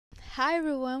Hi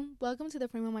everyone, welcome to the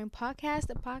Frame of Mind podcast,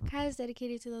 a podcast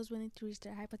dedicated to those willing to reach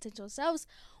their high potential selves,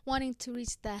 wanting to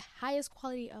reach the highest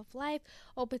quality of life,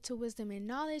 open to wisdom and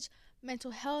knowledge,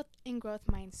 mental health, and growth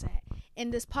mindset.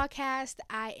 In this podcast,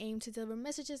 I aim to deliver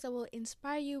messages that will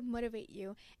inspire you, motivate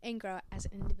you, and grow as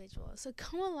an individual. So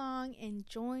come along and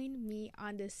join me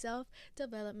on this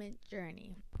self-development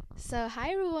journey. So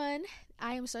hi everyone,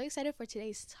 I am so excited for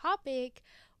today's topic,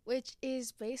 which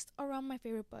is based around my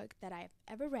favorite book that I've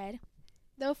ever read,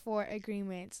 The 4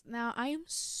 Agreements. Now, I am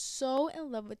so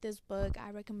in love with this book. I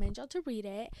recommend y'all to read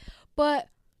it. But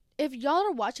if y'all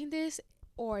are watching this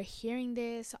or hearing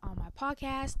this on my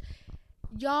podcast,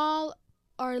 y'all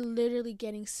are literally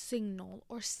getting signal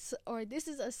or this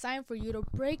is a sign for you to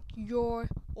break your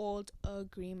old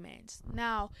agreements.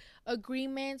 Now,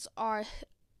 agreements are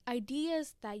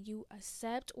ideas that you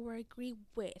accept or agree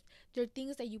with. They're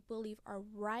things that you believe are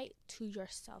right to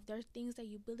yourself. They're things that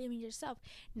you believe in yourself.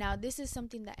 Now, this is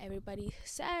something that everybody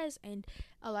says and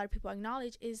a lot of people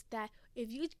acknowledge, is that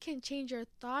if you can change your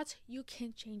thoughts, you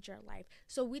can change your life.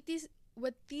 So with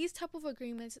these type of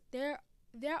agreements, there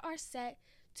are set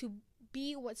to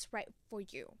be what's right for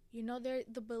you. You know, they're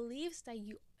the beliefs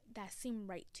that seem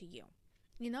right to you.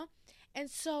 You know? And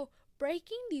so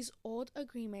breaking these old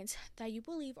agreements that you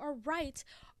believe are right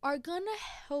are gonna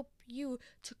help you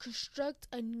to construct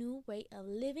a new way of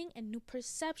living, a new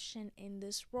perception in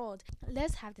this world.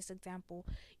 Let's have this example.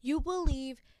 You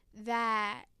believe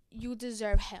that you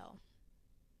deserve hell.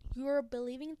 You're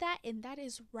believing that, and that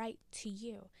is right to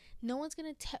you. No one's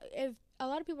gonna tell. If a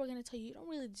lot of people are gonna tell you, you don't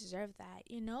really deserve that,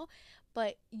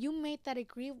 but you made that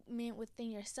agreement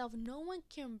within yourself. No one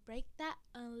can break that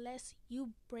unless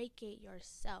you break it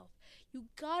yourself. You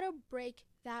gotta break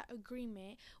that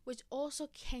agreement, which also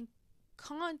can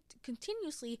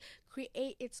continuously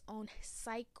create its own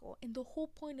cycle. And the whole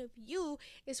point of you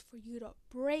is for you to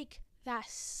break that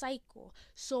cycle.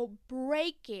 So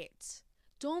break it.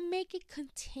 Don't make it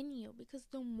continue, because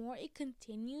the more it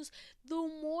continues, the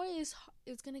more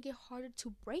it's going to get harder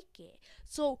to break it.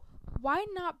 So why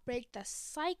not break the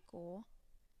cycle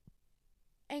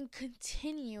and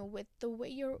continue with the way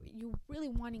you're really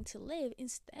wanting to live,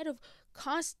 instead of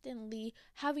constantly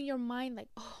having your mind like,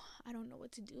 oh, I don't know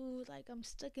what to do, like I'm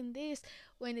stuck in this,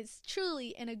 when it's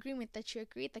truly an agreement that you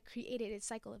agreed that created a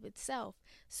cycle of itself.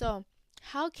 So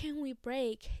how can we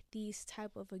break these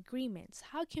type of agreements?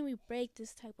 How can we break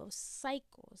this type of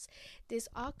cycles? This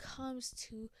all comes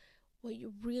to what you're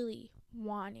really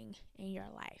wanting in your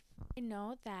life. I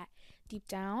know that deep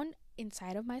down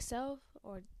inside of myself,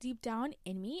 or deep down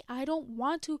in me, I don't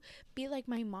want to be like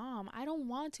my mom. I don't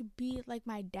want to be like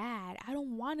my dad. I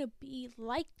don't want to be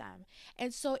like them.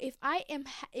 And so if I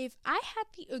had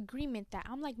the agreement that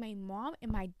I'm like my mom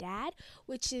and my dad,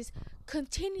 which is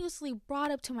continuously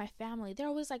brought up to my family, they're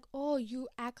always like, oh, you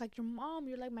act like your mom,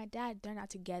 you're like my dad, they're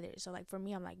not together. So like for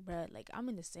me, I'm like, bruh, like I'm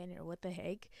in the center, what the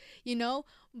heck,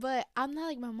 but I'm not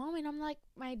like my mom and I'm like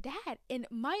my dad. And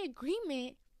my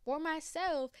agreement for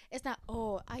myself, it's not,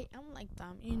 oh, I am like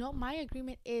them. My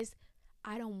agreement is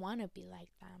I don't want to be like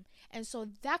them. And so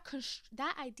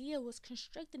that idea was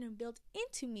constructed and built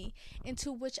into me,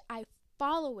 into which I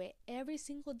follow it every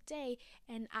single day,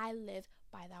 and I live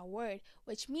by that word.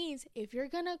 Which means if you're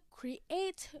gonna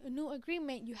create a new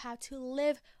agreement, you have to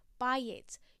live by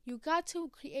it. You got to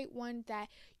create one that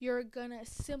you're gonna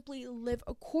simply live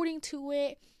according to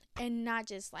it, and not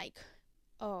just like,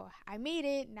 oh, I made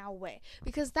it, now what?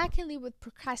 Because that can lead with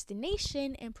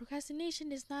procrastination, and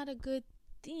procrastination is not a good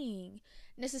thing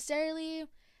necessarily.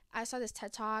 I saw this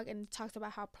TED Talk and it talked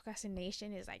about how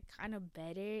procrastination is like kind of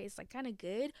better, it's like kind of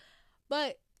good,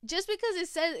 but just because it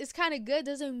says it's kind of good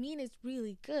doesn't mean it's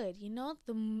really good.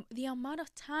 The amount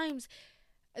of time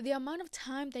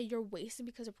that you're wasting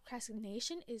because of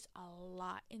procrastination is a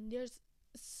lot, and there's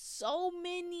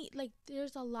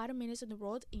a lot of minutes in the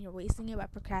world, and you're wasting it by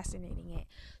procrastinating it.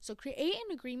 So create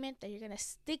an agreement that you're gonna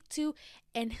stick to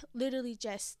and literally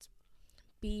just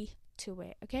be to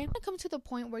it. Okay, gonna come to the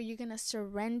point where you're gonna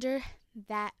surrender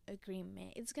that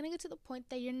agreement. It's gonna get to the point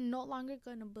that you're no longer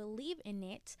gonna believe in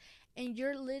it, and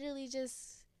you're literally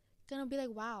just gonna be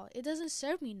like, wow, it doesn't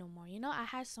serve me no more. I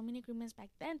had so many agreements back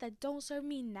then that don't serve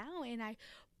me now, and I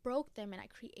broke them and I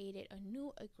created a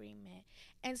new agreement.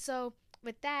 And so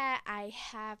with that, I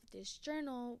have this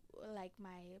journal, like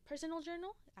my personal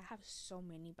journal. I have so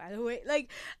many, by the way. Like,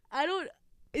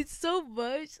 it's so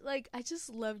much. Like, I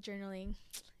just love journaling.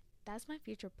 That's my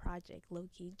future project,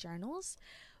 low-key journals.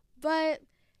 But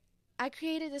I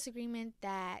created this agreement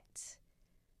that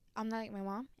I'm not like my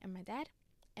mom and my dad,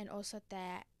 and also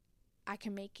that I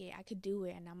can make it, I could do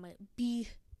it, and I'm gonna be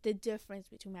the difference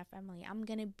between my family. I'm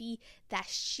going to be that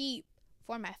sheep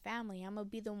for my family. I'm going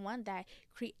to be the one that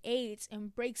creates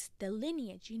and breaks the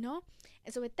lineage, And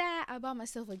so with that, I bought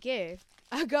myself a gift.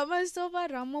 I got myself a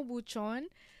ramo buchon.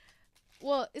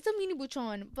 Well, it's a mini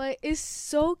buchon, but it's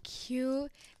so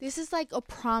cute. This is like a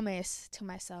promise to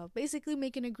myself. Basically,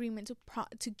 make an agreement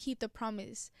to keep the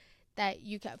promise that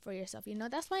you kept for yourself.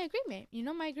 That's my agreement.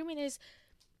 My agreement is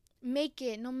make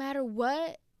it no matter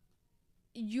what.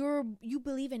 You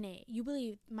believe in it. You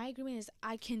believe. My agreement is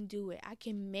I can do it. I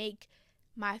can make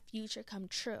my future come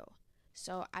true.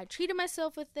 So I treated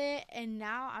myself with it, and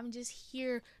now I'm just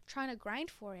here trying to grind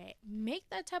for it. Make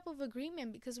that type of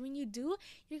agreement, because when you do,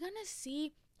 you're going to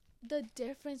see the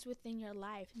difference within your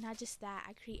life. Not just that,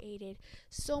 I created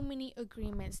so many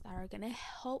agreements that are going to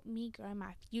help me grow in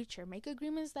my future. Make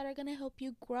agreements that are going to help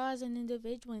you grow as an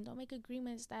individual, and don't make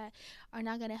agreements that are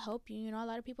not going to help you. A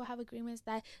lot of people have agreements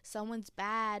that someone's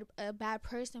a bad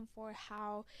person for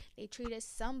how they treated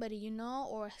somebody,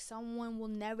 or someone will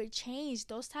never change.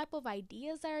 Those type of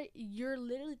ideas that you're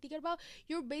literally thinking about,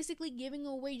 you're basically giving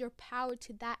away your power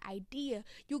to that idea.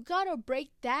 You gotta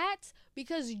break that,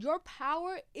 because your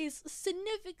power is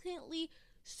significantly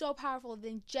so powerful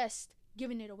than just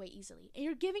giving it away easily. And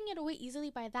you're giving it away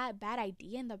easily by that bad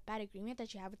idea and the bad agreement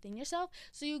that you have within yourself.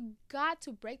 So you got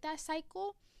to break that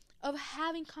cycle of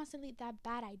having constantly that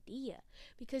bad idea,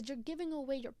 because you're giving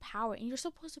away your power, and you're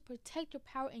supposed to protect your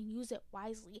power and use it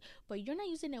wisely. But you're not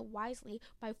using it wisely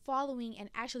by following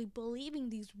and actually believing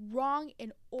these wrong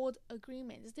and old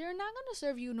agreements. They're not going to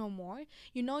serve you no more.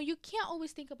 You can't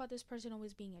always think about this person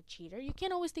always being a cheater. You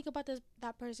can't always think about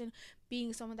that person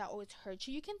being someone that always hurts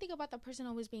you. You can think about that person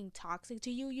always being toxic to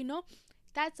you.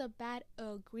 That's a bad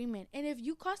agreement. And if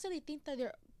you constantly think that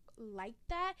they're like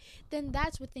that, then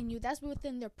that's within you. That's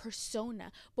within their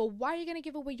persona. But why are you going to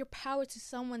give away your power to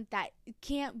someone that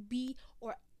can't be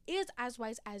or is as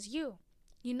wise as you?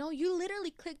 You literally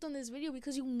clicked on this video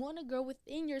because you want to grow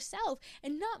within yourself,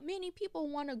 and not many people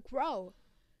want to grow.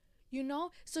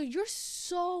 So you're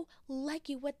so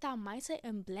lucky with that mindset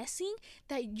and blessing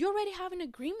that you already have an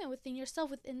agreement within yourself,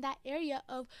 within that area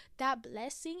of that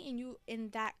blessing, and you in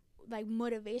that like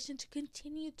motivation to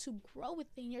continue to grow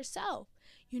within yourself.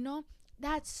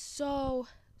 That's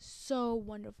so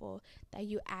wonderful that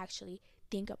you actually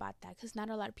think about that, because not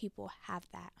a lot of people have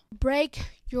that. Break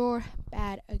your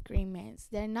bad agreements.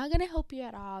 They're not going to help you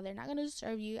at all. They're not going to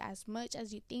serve you as much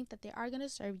as you think that they are going to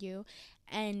serve you,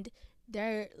 and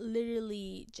they're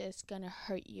literally just going to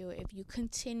hurt you if you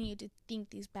continue to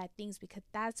think these bad things, because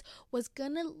that's what's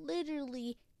going to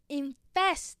literally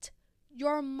infest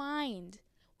your mind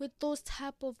with those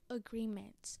type of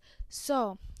agreements.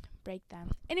 So break them.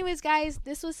 Anyways, guys,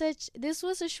 this was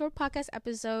a short podcast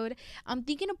episode. I'm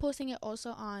thinking of posting it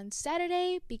also on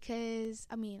Sunday, because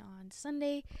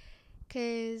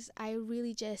I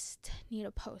really just need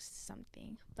to post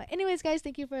something. But anyways, guys,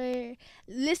 thank you for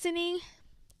listening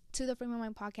to the Frame of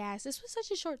Mind podcast. This was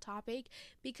such a short topic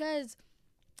because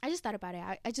I just thought about it.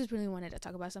 I just really wanted to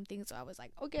talk about something, so I was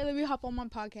like, okay, let me hop on my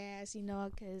podcast,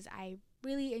 because I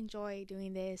really enjoy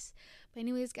doing this. But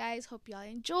anyways, guys, hope y'all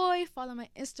enjoy. Follow my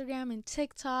Instagram and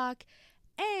TikTok,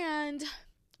 and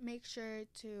make sure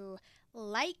to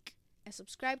like and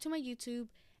subscribe to my YouTube.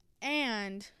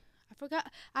 And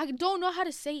I don't know how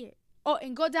to say it. Oh,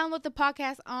 and go download the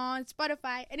podcast on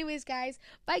Spotify. Anyways, guys,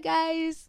 bye, guys.